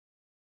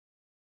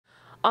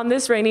On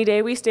this rainy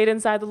day, we stayed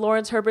inside the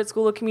Lawrence Herbert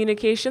School of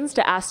Communications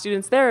to ask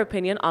students their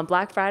opinion on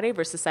Black Friday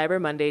versus Cyber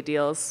Monday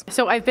deals.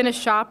 So I've been a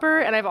shopper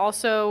and I've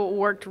also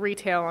worked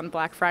retail on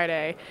Black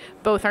Friday.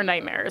 Both are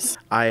nightmares.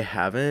 I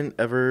haven't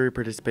ever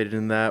participated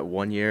in that.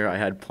 One year I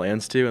had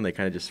plans to and they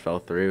kind of just fell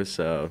through,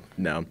 so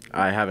no,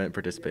 I haven't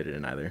participated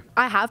in either.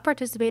 I have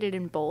participated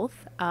in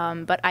both,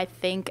 but I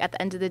think at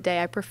the end of the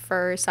day I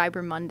prefer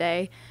Cyber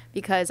Monday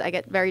because I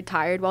get very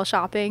tired while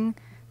shopping.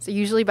 So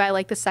usually by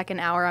like the second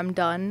hour I'm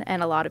done,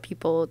 and a lot of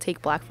people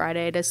take Black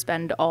Friday to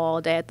spend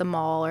all day at the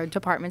mall or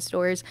department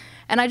stores.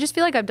 And I just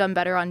feel like I've done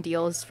better on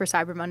deals for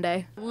Cyber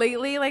Monday.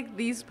 Lately, like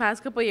these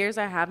past couple of years,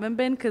 I haven't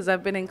been because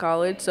I've been in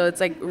college, so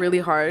it's like really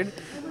hard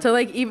to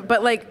like even,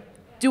 but like,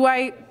 do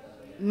I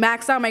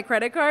max out my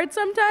credit card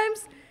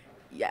sometimes?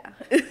 Yeah.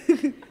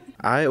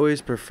 I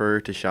always prefer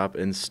to shop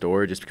in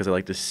store just because I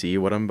like to see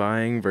what I'm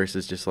buying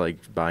versus just like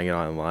buying it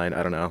online.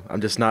 I don't know.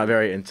 I'm just not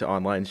very into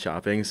online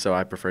shopping, so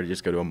I prefer to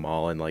just go to a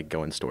mall and like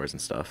go in stores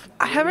and stuff.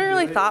 I haven't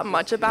really thought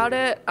much about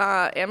it.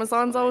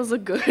 Amazon's always a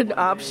good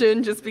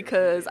option just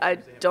because I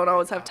don't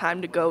always have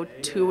time to go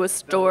to a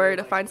store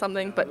to find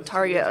something, but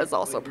Target is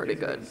also pretty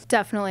good.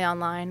 Definitely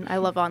online. I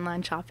love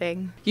online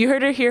shopping. You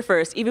heard it here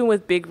first. Even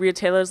with big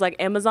retailers like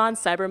Amazon,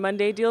 Cyber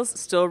Monday deals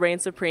still reign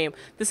supreme.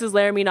 This is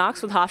Laramie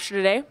Knox with Hofstra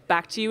Today.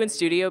 Back to you in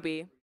Studio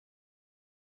B.